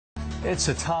It's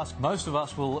a task most of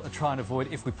us will try and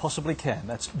avoid if we possibly can.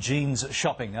 That's jeans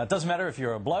shopping. Now, it doesn't matter if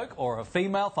you're a bloke or a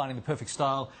female, finding the perfect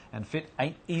style and fit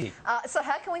ain't easy. So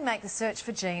how can we make the search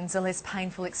for jeans a less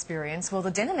painful experience? Well,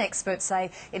 the denim experts say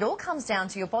it all comes down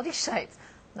to your body shape.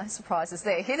 No surprises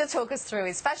there. Here to talk us through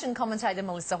is fashion commentator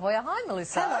Melissa Hoyer. Hi,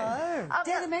 Melissa. Hello.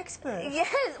 Denim expert. Yes.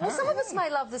 Well, some of us may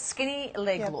love the skinny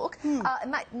leg look. It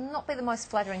may not be the most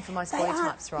flattering for most body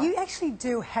types, right? You actually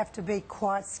do have to be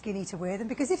quite skinny to wear them,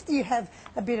 because if you have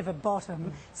a bit of a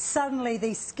bottom, suddenly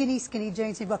these skinny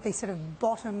jeans, you've got this sort of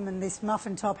bottom and this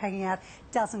muffin top hanging out,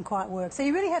 doesn't quite work. So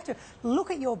you really have to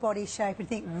look at your body shape and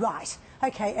think, right,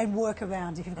 okay, and work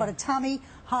around. If you've got a tummy,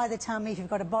 hide the tummy. If you've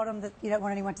got a bottom that you don't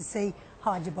want anyone to see,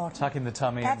 hide your bottom. Tuck in the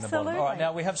tummy and the bottom. All right,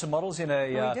 now we have some models in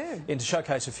to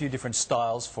showcase a few different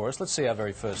styles for us. Let's see our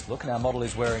very first look. And our model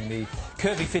is wearing the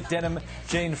curvy fit denim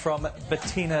jean from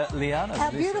Bettina Liana.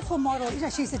 Our beautiful model, you know,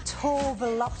 she's a tall,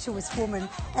 voluptuous woman,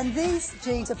 and these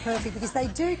jeans are perfect because they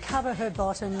do cover her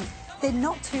bottom. They're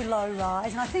not too low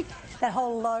rise, and I think that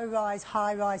whole low rise,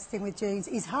 high rise thing with jeans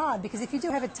is hard, because if you do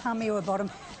have a tummy or a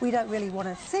bottom, we don't really want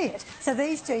to see it. So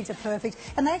these jeans are perfect,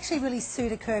 and they actually really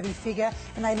suit a curvy figure,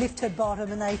 and they lift her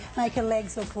bottom and they make her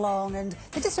legs look long, and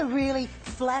they're just a really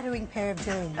flattering pair of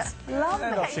jeans. Love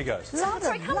them. And off she goes.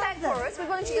 Sorry, come back for us. We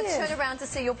want you to turn around to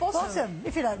see your bottom. Bottom,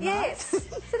 if you don't mind. Yes. So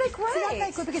they're great. So aren't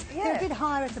they good, because they're a bit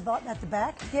higher at the bottom, at the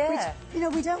back. Yeah. Which, you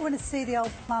know, we don't want to see the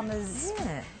old plumbers.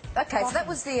 Yeah. Okay, so that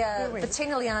was the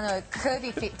Bettina Liana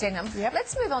curvy fit denim.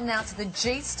 Let's move on now to the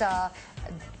G-Star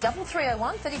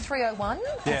 3301.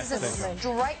 Yeah, this is a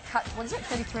straight cut. What is it,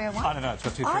 3301? I don't know, it's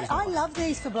got two threes. I love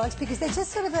these for blokes because they're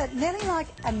just sort of nearly like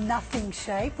a nothing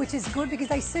shape, which is good because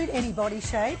they suit any body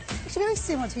shape. Actually, very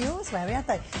similar to yours, Larry, aren't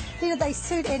they? You know, they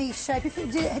suit any shape. If you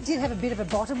did have a bit of a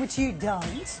bottom, which you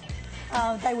don't,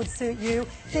 they would suit you.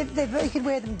 You can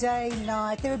wear them day,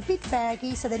 night. They're a bit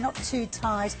baggy, so they're not too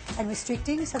tight and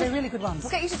restricting, so they're really good ones.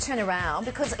 We'll get you to turn around,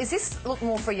 because is this look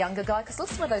more for a younger guy? Because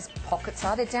listen where those pockets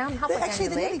are. They're down halfway down your leg. Actually,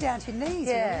 they're nearly down to your knees,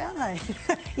 really, aren't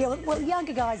they? Yeah, well,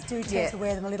 younger guys do tend to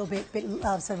wear them a little bit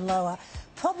sort of lower.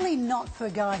 Probably not for a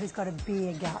guy who's got a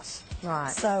beer gut.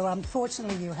 Right. So,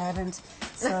 unfortunately, you haven't.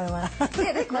 So,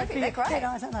 yeah, they're great. They're great. They're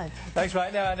nice, aren't they? Thanks,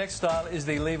 mate. Now, our next style is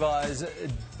the Levi's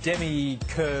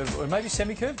demi-curve, or maybe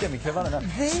semi-curve? Demi-curve, I don't know.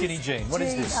 These skinny jean. What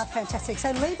is this? Jeans are fantastic.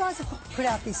 So, Levi's have put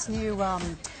out this new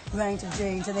range of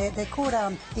jeans, and they're called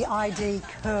the ID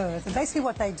Curve. And basically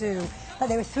what they do,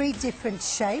 there are three different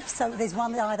shapes. So there's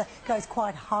one that either goes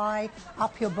quite high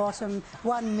up your bottom,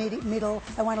 one middle,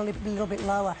 and one a little bit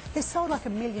lower. They've sold like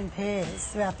 1 million pairs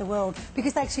throughout the world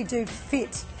because they actually do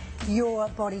fit your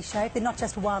body shape. They're not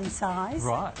just one size.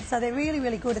 Right. So they're really,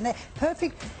 really good, and they're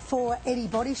perfect for any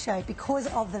body shape because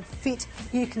of the fit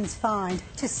you can find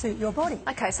to suit your body.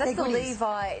 Okay, so that's the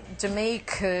Levi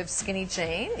demi-curve skinny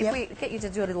jean. If we get you to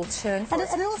do a little turn for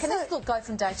us, also, can this look go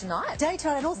from day to night? Day to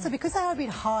night, and also because they are a bit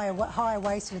higher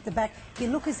waisted at the back, you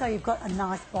look as though you've got a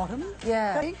nice bottom.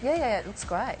 Yeah, it looks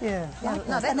great. Yeah,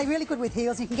 and they're really good with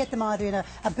heels. You can get them either in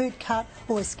a boot cut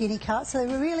or a skinny cut. So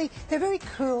they're very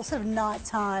cool, sort of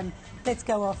nighttime. Let's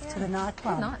go off to the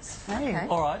nightclub. Nice. Hey. Okay.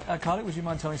 All right, Kylie, would you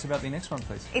mind telling us about the next one,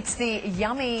 please? It's the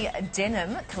Yummy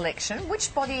Denim collection.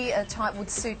 Which body type would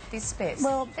suit this best?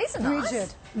 Well, these are nice.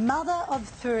 Bridget, mother of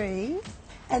 3,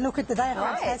 and look at they're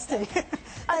fantastic.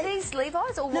 Are these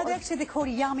Levi's or what? No, they're called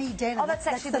Yummy Denim. Oh, that's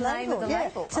actually the name of the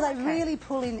label. So they really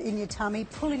pull in your tummy,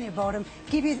 pull in your bottom,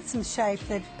 give you some shape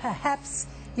that perhaps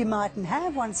you mightn't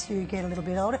have once you get a little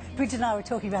bit older. Bridget and I were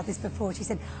talking about this before. She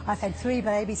said, I've had 3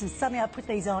 babies and suddenly I put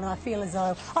these on and I feel as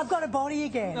though I've got a body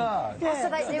again. Oh. So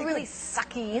they're really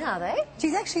sucky in, are they?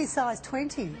 She's actually a size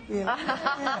 20. Yeah.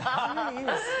 She really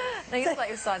is. Now you look like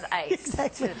you're size 8.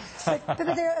 Exactly. but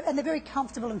they're very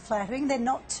comfortable and flattering. They're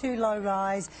not too low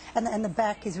rise, and the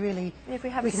back is really... If we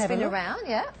have a spin around,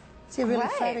 So really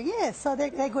flattering, so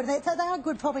they're good. So they are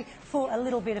good probably for a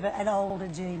little bit of an older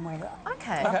jean wearer.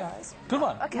 Okay. Good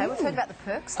one. Okay, we've heard about the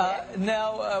perks there.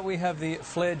 Now we have the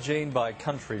flared jean by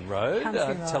Country Road.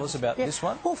 Tell us about this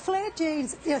one. Well, flared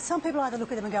jeans, you know, some people either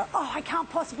look at them and go, oh, I can't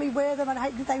possibly wear them,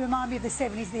 and they remind me of the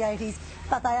 70s, the 80s,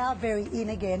 but they are very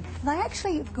in again. And they're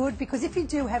actually good because if you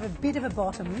do have a bit of a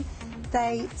bottom,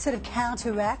 they sort of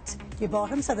counteract your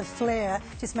bottom, so the flare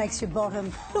just makes your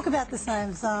bottom look about the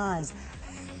same size.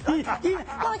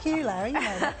 Like you, Larry, you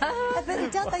know that.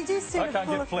 But they do suit I can't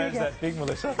get flares that big,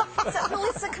 Melissa. So,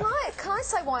 Melissa, can I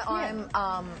say why I'm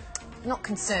not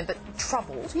concerned, but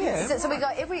troubled? Yeah. So we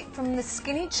go from the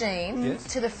skinny jean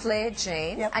to the flared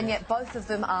jean, and yet both of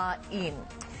them are in.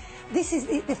 This is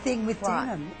the thing with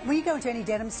denim. When you go into any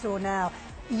denim store now,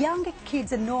 younger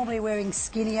kids are normally wearing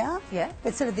skinnier,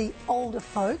 but sort of the older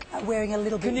folk are wearing a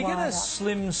little bit wider. Can you get a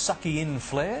slim, sucky-in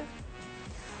flare?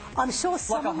 I'm sure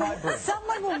someone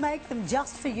will make them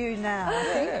just for you now, I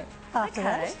think. After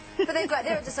that. But they're great.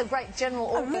 They're just a great general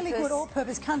all-purpose... A really good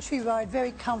all-purpose country road,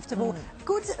 very comfortable.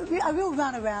 Good, a real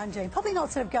run-around jean. Probably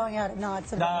not sort of going out at night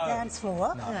sort of on the dance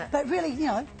floor, but really, you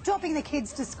know, dropping the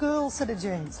kids to school sort of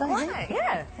jeans, don't you think?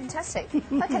 Yeah, fantastic.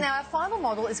 Okay, now our final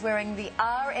model is wearing the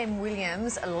R.M.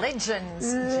 Williams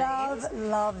Legends jeans.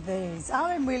 Love these.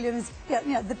 R.M. Williams,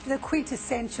 you know, the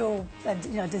quintessential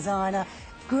designer.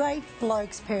 Great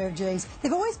bloke's pair of jeans.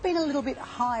 They've always been a little bit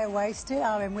higher waisted,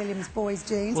 R.M. Williams boys'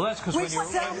 jeans. Well, that's because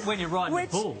when you're riding the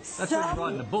bull. That's when you're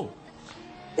riding the bull.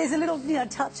 There's a little,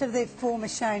 touch of their former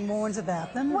Shane Warnes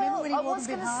about them. Well, I was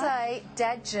going to say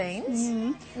dad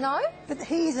jeans. No? But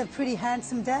he's a pretty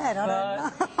handsome dad, I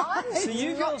don't know. So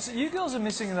you girls are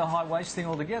missing the high waist thing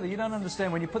altogether. You don't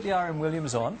understand when you put the R.M.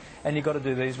 Williams on, and you've got to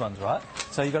do these ones, right?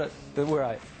 So you've got to... Where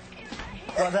are you?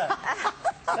 Like that.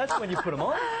 That's when you put them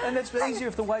on, and it's easier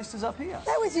if the waist is up here.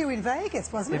 That was you in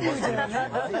Vegas, wasn't it? It was doing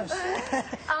that.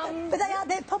 But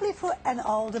they're probably for an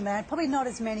older man, probably not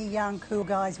as many young, cool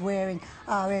guys wearing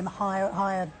RM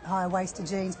higher waisted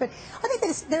jeans. But I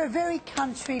think they're a very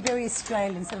country, very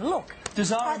Australian sort of look.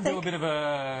 Does RM do a bit of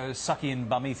a sucky and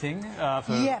bummy thing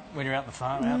when you're out the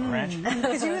farm, out the ranch?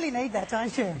 Because you really need that,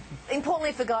 don't you?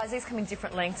 Importantly for guys, these come in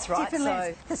different lengths, right? Different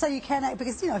lengths. So you can,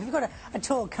 because, if you've got a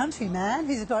tall country man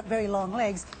who's got very long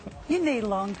legs, you need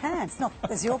long pants. Not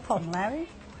that's your problem, Larry.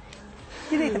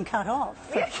 You need them cut off.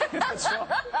 That's right.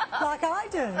 Like I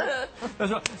do.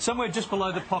 That's right. Somewhere just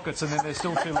below the pockets, and then they're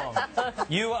still too long.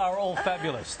 You are all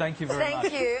fabulous. Thank you very much.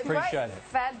 Thank you. Appreciate it.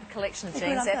 Fab collection of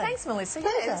jeans there. Thanks, Melissa.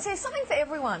 Yeah, there's something for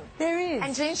everyone. There is.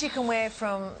 And jeans you can wear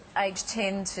from age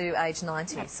 10 to age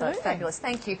 90. Absolutely. So fabulous.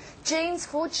 Thank you. Jeans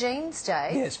for Jeans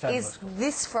Day is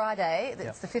this Friday.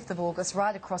 It's the 5th of August,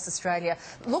 right across Australia.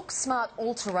 Looksmart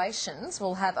Alterations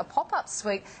will have a pop-up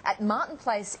suite at Martin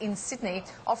Place in Sydney,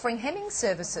 offering hemming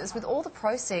services with all the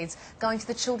proceeds going to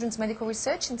the Children's Medical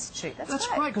Research Institute. That's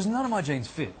great, because none of my jeans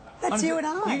fit. That's you and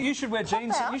I. You should wear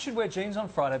jeans. You should wear jeans on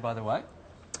Friday, by the way.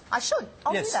 I should.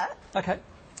 I'll do that. Okay.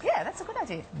 Yeah, that's a good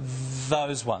idea.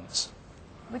 Those ones.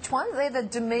 Which ones? They're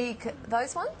the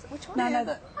those ones? Which ones?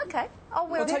 No. Okay. I'll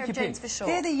wear a pair of jeans for sure.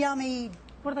 They're the yummy,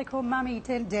 what do they call mummy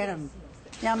denim?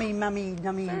 Yummy, mummy,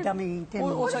 dummy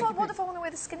denim. What if I want to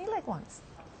wear the skinny leg ones?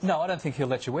 No, I don't think he'll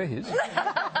let you wear his.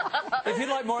 If you'd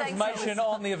like more information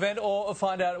on the event or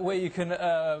find out where you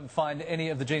can find any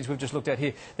of the jeans we've just looked at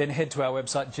here, then head to our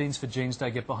website, Jeans for Jeans Day.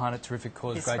 Get behind it. Terrific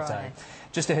cause, great day.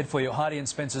 Just ahead for you, Heidi and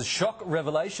Spencer's shock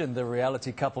revelation. The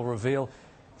reality couple reveal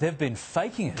they've been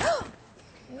faking it.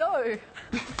 No.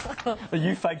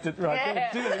 You faked it, right?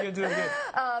 Yeah. Do it again, do it again.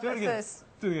 Do it again.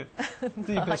 Do it again.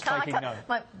 Do your best faking no.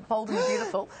 My bold and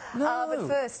beautiful. No. But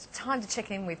first, time to check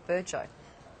in with Burjo.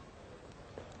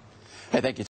 Hey, thank you.